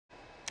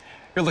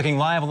You're looking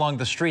live along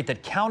the street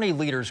that county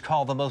leaders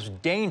call the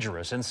most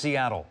dangerous in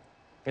Seattle.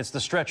 It's the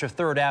stretch of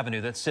 3rd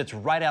Avenue that sits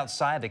right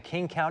outside the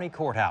King County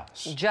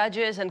Courthouse.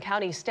 Judges and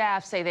county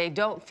staff say they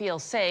don't feel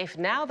safe.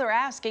 Now they're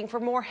asking for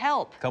more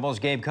help. KOMO's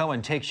Gabe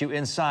Cohen takes you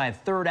inside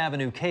 3rd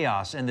Avenue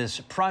chaos in this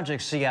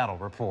Project Seattle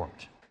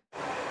report.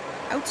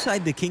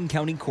 Outside the King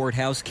County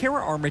Courthouse,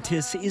 Kara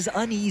Armitage is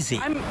uneasy.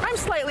 I'm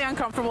slightly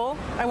uncomfortable,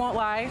 I won't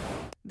lie.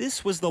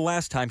 This was the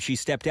last time she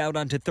stepped out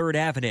onto 3rd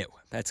Avenue.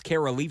 That's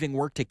Kara leaving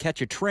work to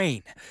catch a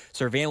train.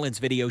 Surveillance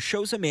video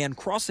shows a man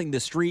crossing the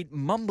street,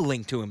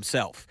 mumbling to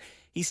himself.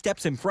 He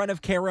steps in front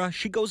of Kara,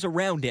 she goes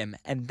around him,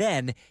 and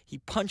then he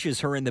punches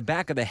her in the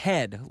back of the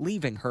head,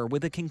 leaving her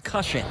with a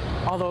concussion.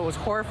 Although it was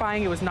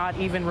horrifying, it was not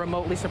even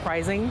remotely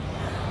surprising.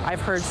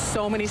 I've heard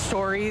so many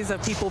stories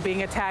of people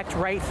being attacked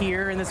right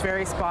here in this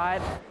very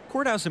spot.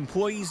 Courthouse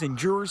employees and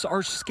jurors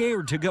are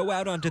scared to go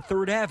out onto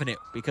 3rd Avenue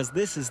because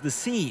this is the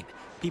scene.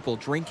 People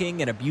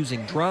drinking and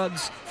abusing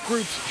drugs,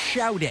 groups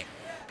shouting,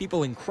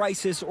 people in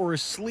crisis or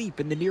asleep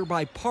in the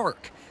nearby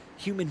park,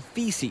 human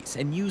feces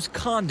and used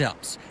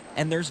condoms,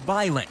 and there's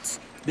violence.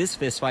 This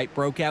fistfight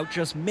broke out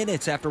just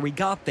minutes after we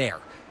got there.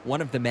 One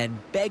of the men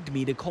begged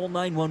me to call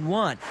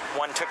 911.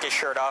 One took his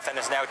shirt off and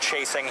is now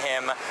chasing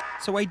him.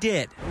 So I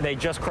did. They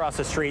just crossed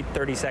the street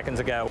 30 seconds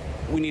ago.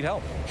 We need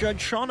help.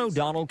 Judge Sean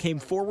O'Donnell came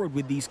forward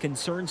with these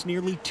concerns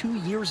nearly 2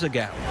 years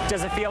ago.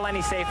 Does it feel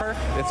any safer?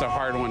 It's a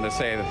hard one to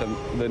say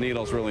that the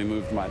needle's really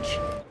moved much.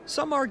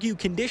 Some argue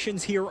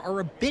conditions here are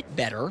a bit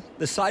better.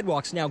 The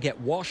sidewalks now get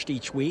washed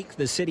each week.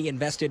 The city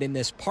invested in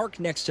this park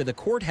next to the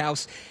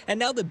courthouse, and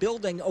now the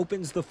building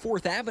opens the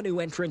 4th Avenue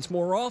entrance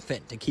more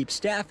often to keep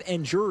staff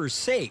and jurors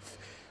safe.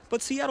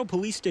 But Seattle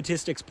police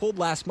statistics pulled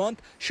last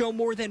month show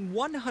more than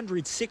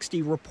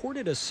 160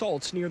 reported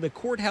assaults near the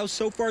courthouse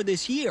so far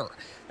this year.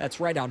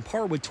 That's right on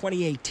par with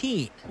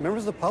 2018.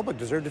 Members of the public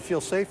deserve to feel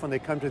safe when they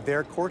come to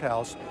their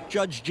courthouse.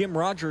 Judge Jim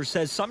Rogers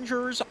says some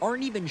jurors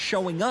aren't even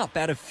showing up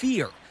out of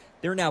fear.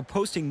 They're now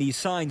posting these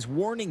signs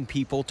warning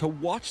people to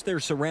watch their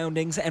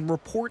surroundings and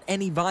report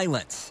any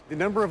violence. The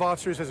number of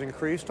officers has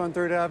increased on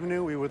 3rd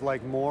Avenue. We would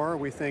like more.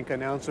 We think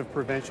an ounce of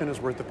prevention is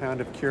worth a pound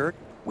of cure.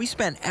 We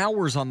spent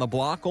hours on the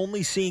block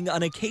only seeing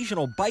an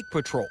occasional bike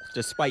patrol,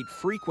 despite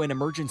frequent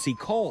emergency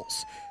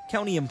calls.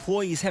 County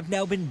employees have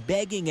now been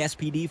begging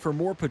SPD for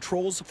more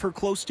patrols for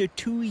close to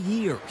 2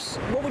 years.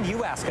 What would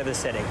you ask of the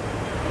city?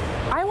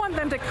 I want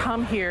them to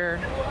come here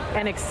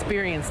and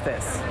experience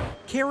this.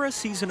 Kara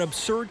sees an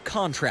absurd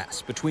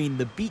contrast between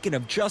the beacon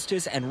of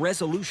justice and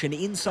resolution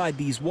inside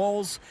these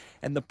walls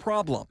and the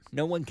problem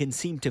no one can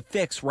seem to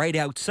fix right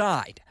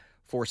outside,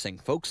 forcing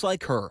folks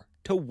like her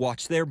to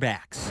watch their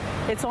backs.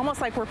 It's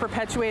almost like we're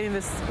perpetuating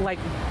this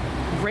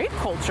rape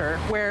culture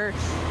where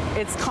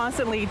it's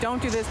constantly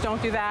don't do this,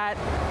 don't do that.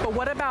 But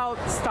what about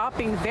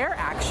stopping their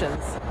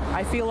actions?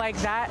 I feel like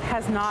that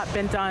has not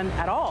been done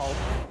at all.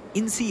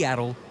 In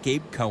Seattle,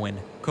 Gabe Cohen,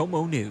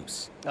 KOMO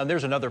News. Now,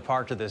 there's another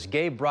part to this.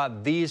 Gabe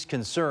brought these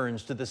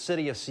concerns to the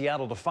city of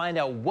Seattle to find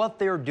out what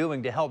they're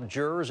doing to help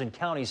jurors and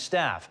county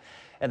staff.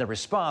 And the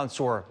response,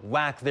 or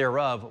lack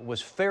thereof,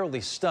 was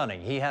fairly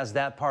stunning. He has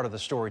that part of the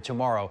story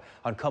tomorrow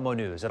on KOMO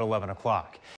News at 11 o'clock.